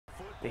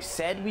They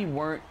said we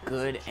weren't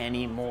good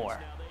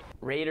anymore.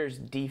 Raiders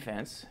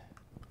defense,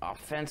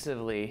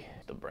 offensively,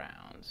 the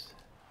Browns.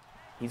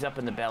 He's up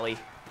in the belly.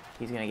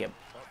 He's gonna get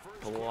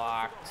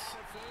blocked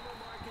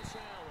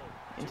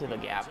into the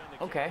gap.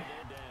 Okay.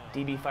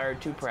 DB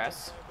fired 2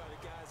 press.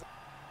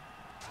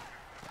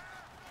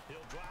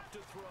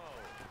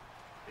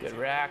 Good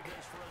rack.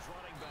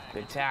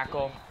 Good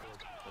tackle.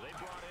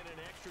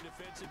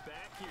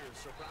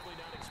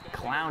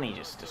 Clowney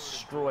just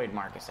destroyed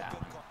Marcus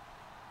Allen.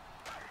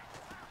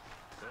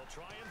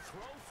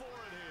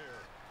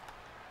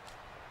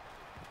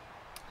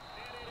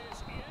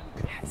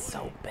 That's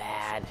so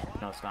bad.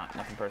 No, it's not.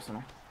 Nothing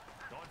personal.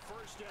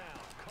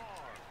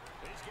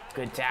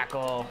 Good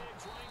tackle.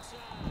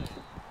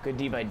 Good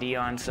D by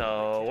Dion.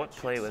 So what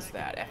play was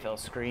that? FL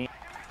screen.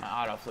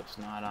 My auto flip's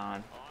not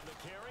on.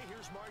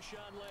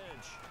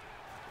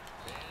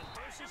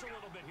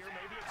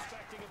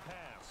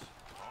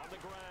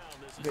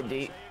 Good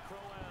D.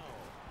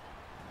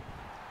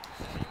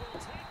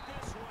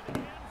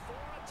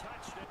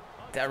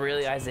 Is that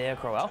really Isaiah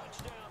Crowell?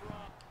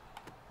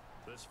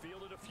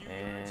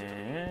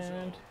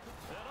 And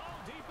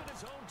deep in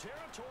his own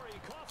territory, he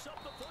coughs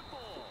up the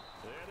football.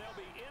 And they'll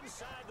be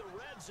inside the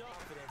red zone.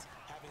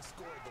 Having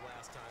scored the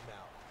last time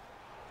out.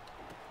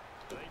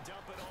 They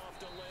dump it off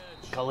to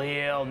Lynch.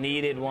 Khalil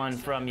needed one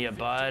from you,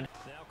 bud.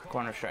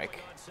 Corner strike.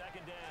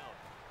 Second down.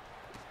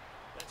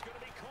 That's going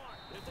to be caught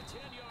at the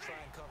 10-yard. Try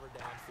and cover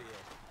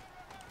downfield.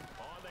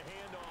 On the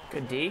handoff.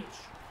 Good D.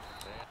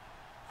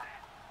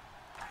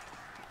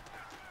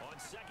 On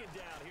second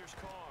down, here's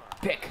Carr.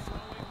 Pick.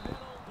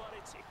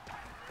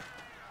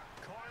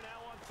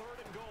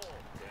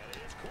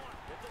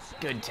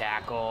 Good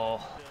tackle.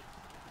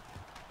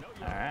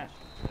 All right.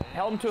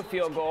 Held him to a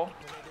field goal.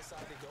 It's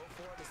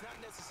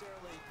not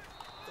necessarily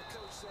the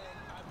coach saying,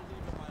 I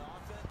believe in my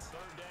offense.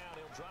 Third down,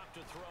 he'll drop to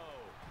throw.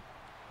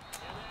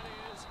 And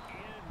that is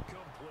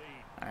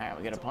incomplete. All right,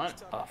 we got a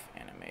punt. Off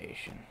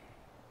animation.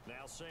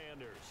 Now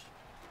Sanders.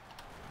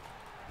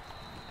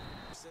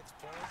 6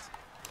 points.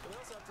 But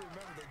also have to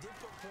remember they did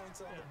put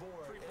points on the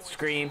board.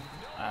 Scream.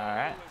 All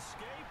right.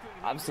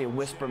 Obviously a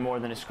whisper more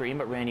than a scream,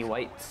 but Randy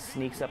White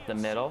sneaks up the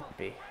middle.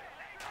 B.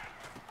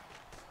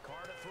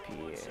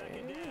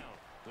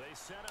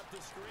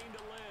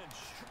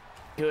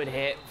 Good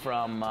hit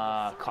from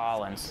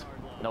Collins.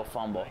 No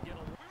fumble.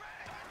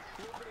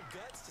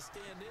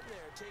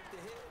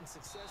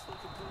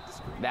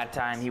 That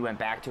time he went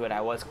back to it.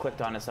 I was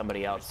clicked onto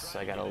somebody else, so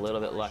I got a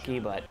little bit lucky,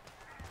 but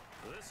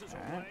all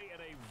right.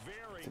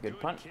 It's a good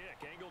punt.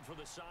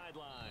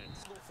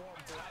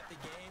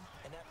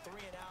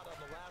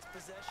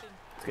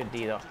 It's good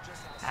D though.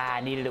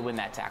 I needed to win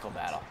that tackle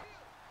battle.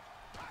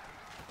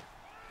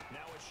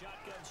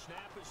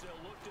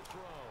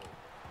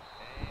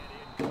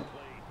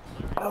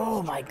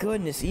 Oh my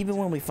goodness, even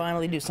when we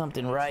finally do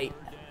something right.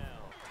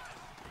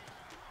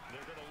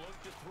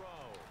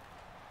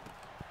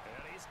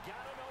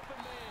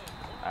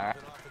 All right.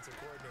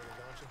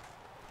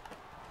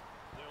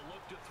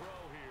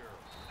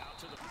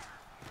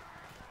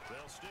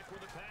 They'll stick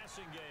with the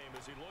passing game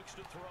as he looks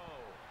to throw.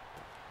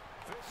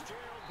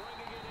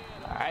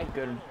 All right,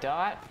 good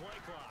dot.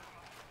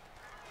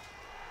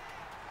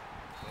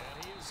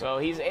 So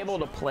he's able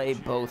to play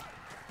both.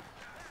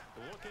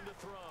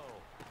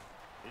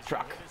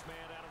 Truck.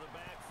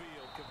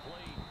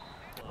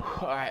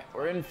 All right,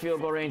 we're in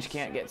field goal range,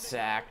 can't get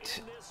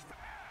sacked.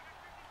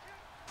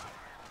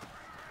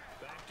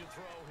 Back to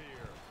throw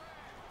here.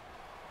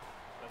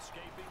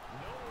 Escaping,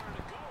 nowhere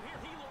to go here.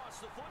 He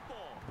lost the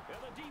football,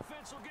 and the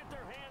defense will get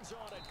their hands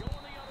on it,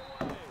 going the other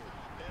way.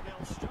 And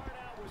they'll start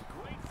out with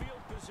great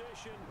field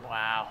position.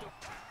 Wow.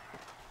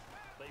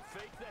 They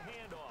fake the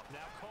handoff.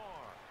 Now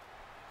Carr.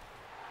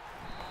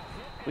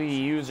 We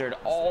used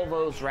all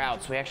those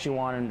routes. We actually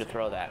want him to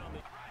throw that.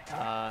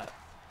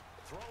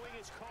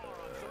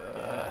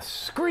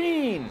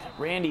 Screen!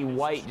 Randy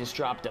White just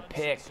dropped a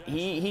pick.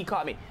 He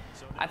caught me.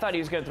 I thought he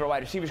was going to throw a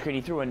wide receiver screen.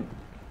 He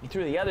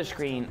threw the other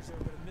screen.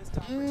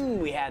 Ooh,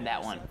 we had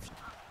that one.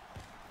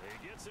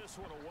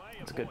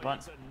 That's a good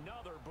punt.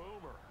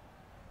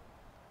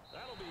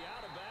 That'll be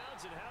out of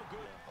bounds, and how good.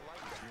 I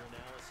like that. Your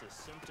analysis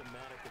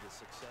symptomatic of the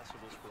success of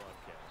this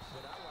broadcast.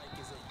 What I like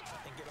is that you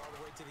can get all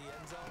the way to the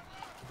end zone.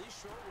 These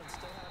short ones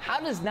still have. How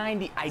does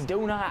 90? I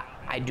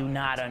do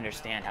not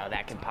understand how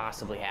that can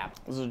possibly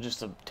happen. This is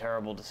just a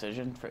terrible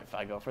decision if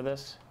I go for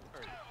this.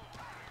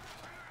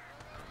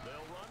 They'll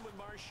run with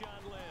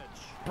Marshawn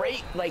Lynch.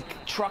 Break,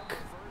 like truck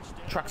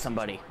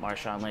somebody,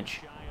 Marshawn Lynch,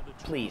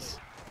 please.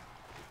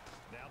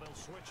 Now they'll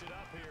switch it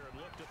up here and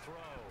look to throw.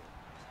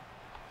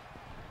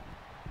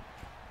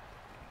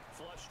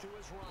 Flush to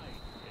his right,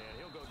 and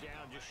he'll go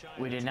down just shy.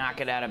 We did not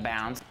get out of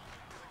bounds.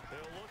 He'll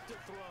look to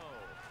throw.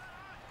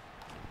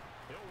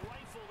 He'll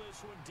rifle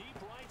this one deep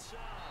right side.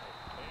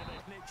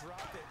 And they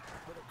drop it,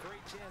 but a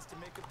great chance to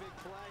make a big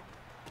play.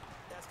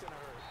 That's going to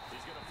hurt.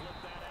 He's going to flip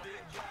that out.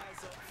 Big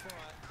guys up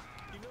front.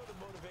 You know the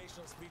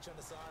motivational speech on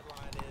the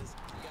sideline is,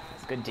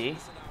 guys. Good D.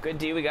 Good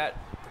D. We got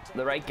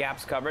the right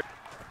gaps covered.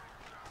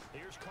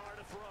 Here's Carr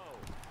to throw.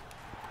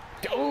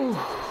 Oh!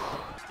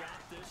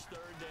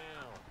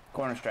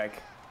 Corner strike.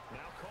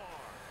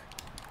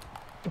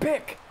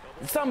 Pick!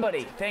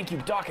 Somebody! Thank you,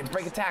 Dawkins.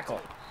 Break a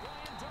tackle. We'll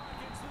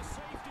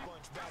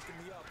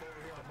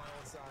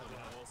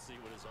see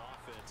what his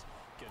offense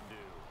can do.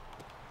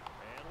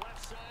 And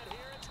left side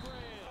here, it's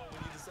Graham.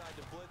 When you decide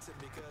to blitz him,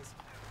 because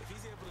if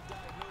he's able to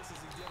diagnose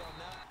as he did on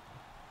that.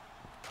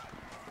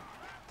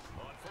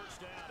 On first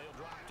down, he'll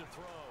drop to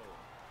throw.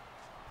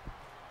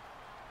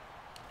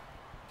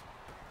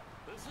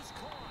 This is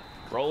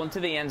caught. Roll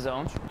into the end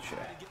zone.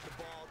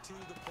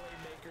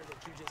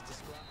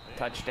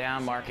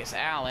 Touchdown, Marcus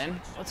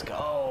Allen. Let's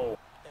go.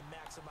 And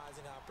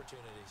maximizing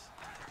opportunities.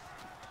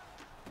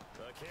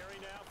 Carry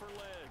now for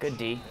Lynch. Good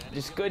D.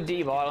 Just good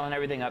D, bottling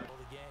everything up.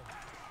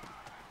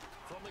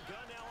 From the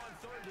gun now on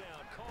third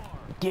down, Carr.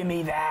 Give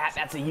me that.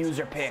 That's a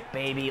user pick,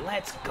 baby.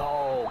 Let's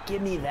go.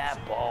 Give me that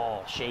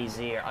ball,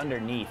 Shazier,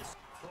 underneath.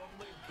 From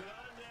the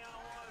gun now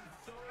on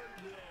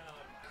third down,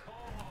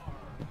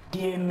 Carr.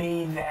 Give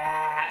me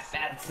that.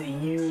 That's a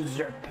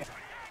user pick.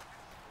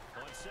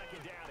 On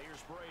second down,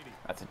 here's Brady.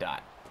 That's a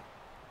dot.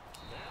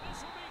 And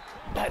this will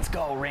be caught. Let's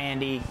go,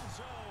 Randy.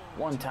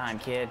 One time,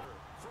 kid.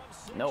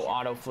 No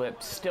auto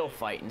flip. Still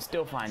fighting.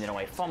 Still finding a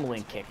way.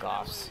 Fumbling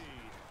kickoffs.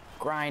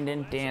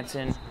 Grinding,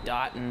 dancing,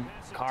 dotting,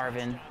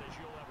 carving,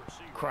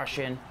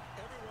 crushing,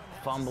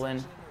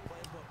 fumbling.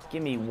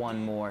 Give me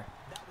one more.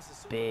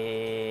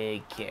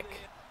 Big kick.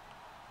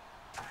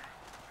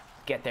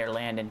 Get there,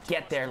 Landon.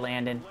 Get there,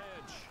 Landon.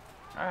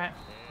 All right.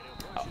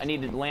 Oh, I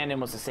needed Landon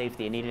was the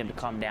safety. I needed him to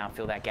come down,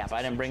 fill that gap.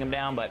 I didn't bring him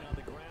down, but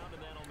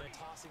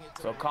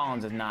so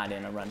Collins is not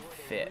in a run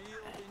fit.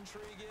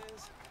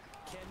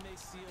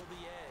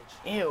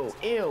 Ew,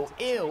 ew,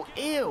 ew,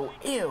 ew,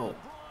 ew.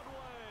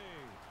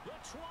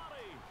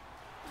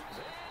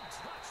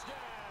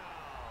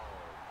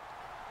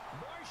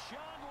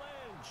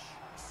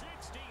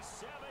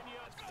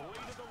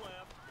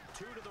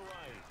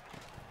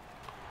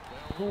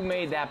 Who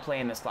made that play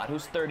in the slot?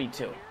 Who's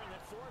 32?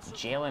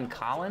 Landon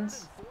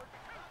Collins?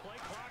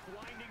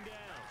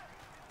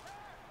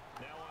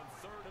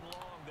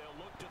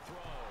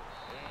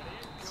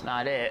 It's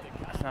not it.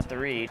 That's not the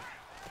read.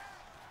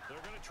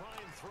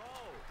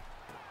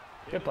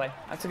 Good play.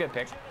 That's a good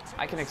pick.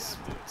 I can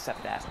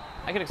accept that.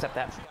 I can accept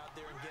that.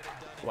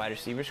 Wide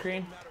receiver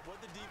screen?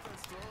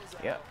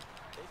 Yep.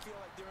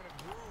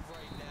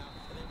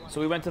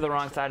 So we went to the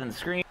wrong side of the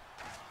screen.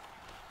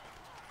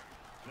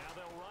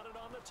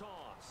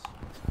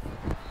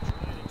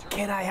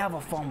 Can I have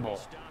a fumble?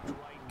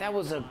 That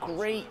was a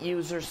great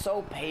user,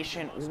 so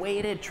patient,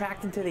 waited,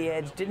 tracked into the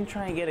edge, didn't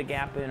try and get a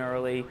gap in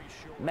early,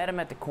 met him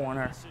at the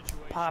corner,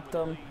 popped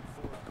him,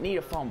 need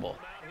a fumble.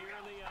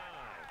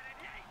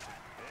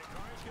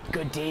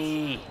 Good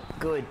D,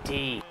 good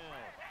D.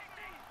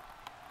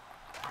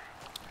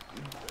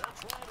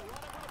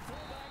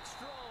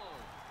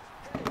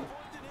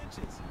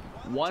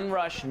 One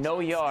rush,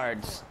 no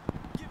yards.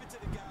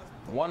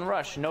 One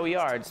rush, no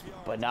yards,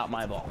 but not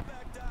my ball.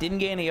 Didn't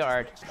gain a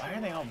yard. Why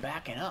are they all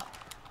backing up?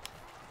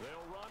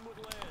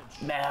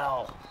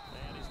 Mel.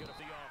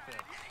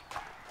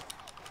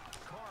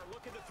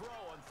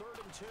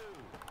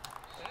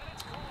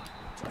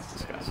 That's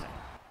disgusting.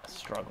 A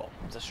struggle.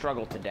 It's a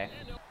struggle today.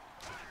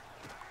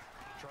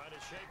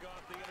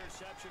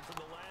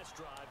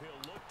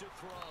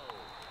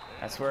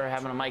 That's where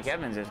having a Mike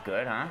Evans is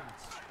good, huh? A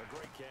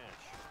great catch.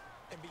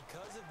 And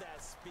because of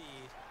that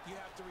speed, you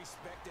have to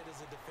respect it as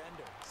a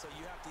defender. So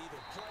you have to either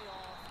play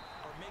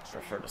off or make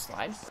sure. Prefer to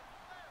slide.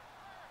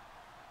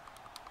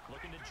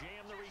 Looking to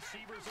jam the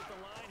receivers at the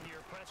line here.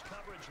 Press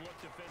coverage look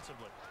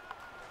defensively.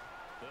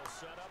 They'll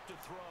set up to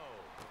throw.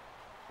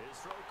 His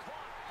throw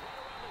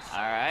caught.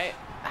 All right.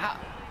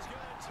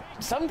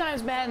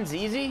 Sometimes Madden's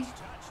easy.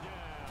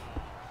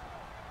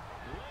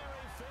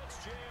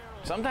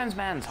 Sometimes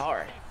Madden's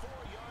hard.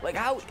 Like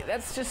how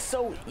that's just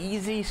so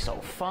easy,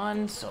 so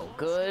fun, so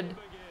good.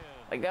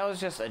 Like that was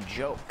just a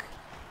joke.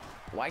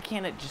 Why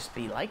can't it just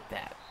be like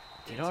that?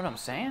 Do you know what I'm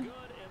saying?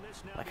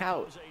 Like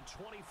how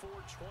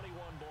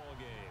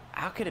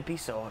could it be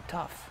so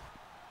tough?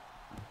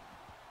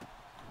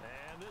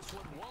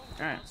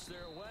 All right,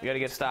 you gotta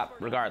get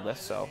stopped regardless,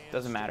 so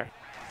doesn't matter.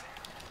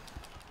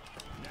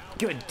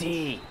 Good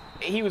D.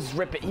 He was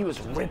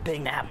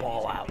ripping that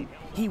ball out.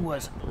 He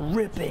was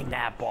ripping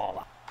that ball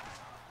out.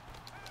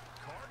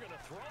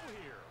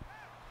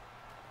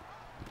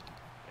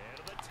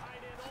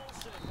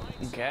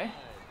 Okay,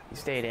 he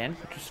stayed in,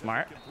 which is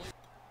smart.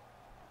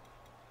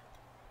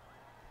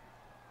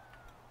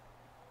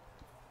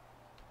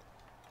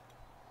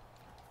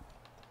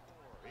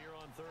 Here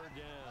on third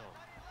down.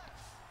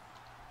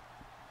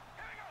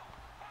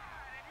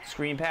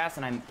 Screen pass,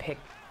 and I'm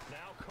picking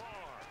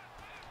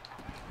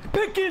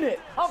it.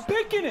 I'm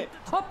picking it.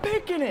 I'm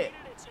picking it.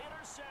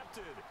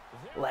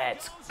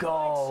 Let's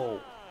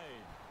go.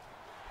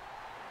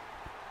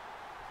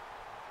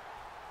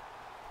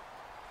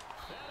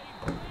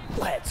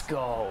 Let's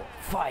go.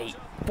 Fight.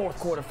 Fourth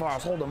quarter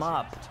Farls. Hold them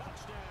up.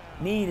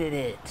 Needed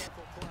it.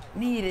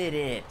 Needed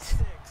it.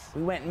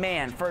 We went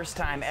man. First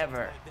time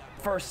ever.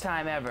 First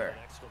time ever.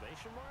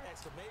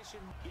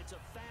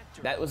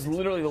 That was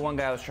literally the one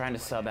guy I was trying to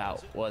sub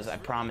out, was, I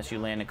promise you,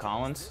 Landon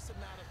Collins.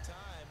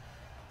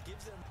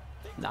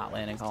 Not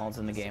Landon Collins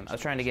in the game. I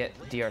was trying to get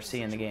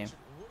DRC in the game.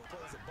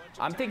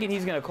 I'm thinking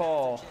he's going to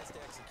call...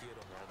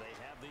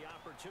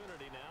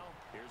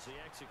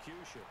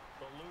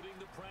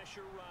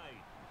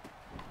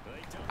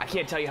 I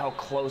can't tell you how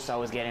close I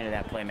was getting to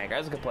that playmaker. That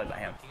was a good play by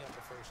him.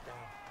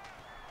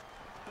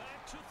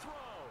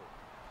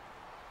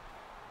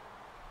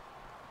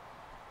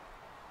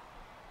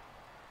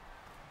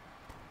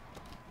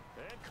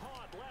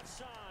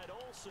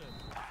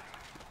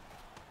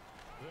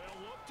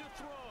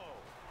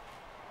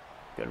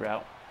 Good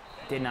route.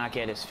 Did not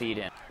get his feet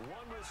in.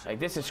 Like,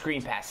 this is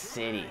screen pass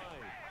city,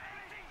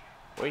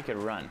 where he could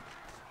run.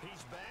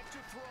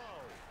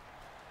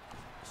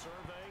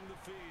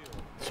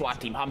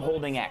 SWAT team, I'm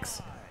holding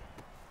X.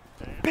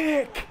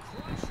 Pick!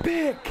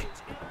 Pick!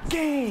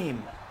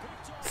 Game!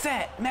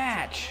 Set!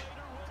 Match!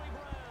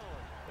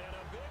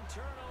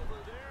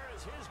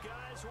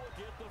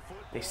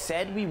 They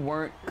said we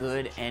weren't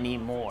good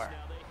anymore.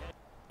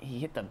 He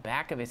hit the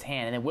back of his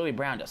hand, and then Willie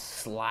Brown just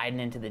sliding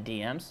into the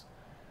DMs.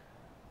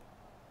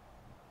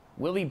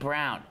 Willie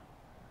Brown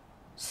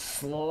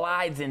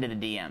slides into the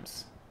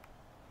DMs.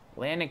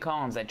 Landon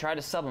Collins, I tried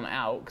to sub him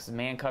out because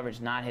man coverage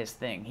not his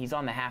thing. He's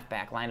on the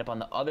halfback, lined up on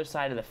the other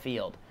side of the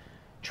field.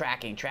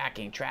 Tracking,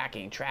 tracking,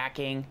 tracking,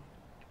 tracking.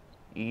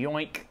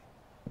 Yoink.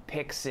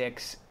 Pick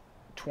six.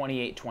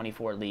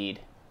 28-24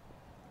 lead.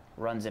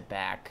 Runs it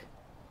back.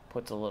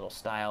 Puts a little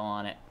style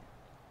on it.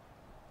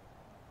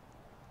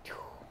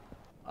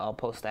 I'll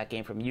post that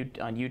game from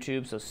on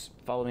YouTube, so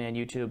follow me on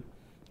YouTube.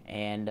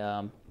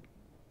 And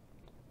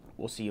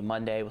we'll see you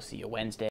Monday. We'll see you Wednesday.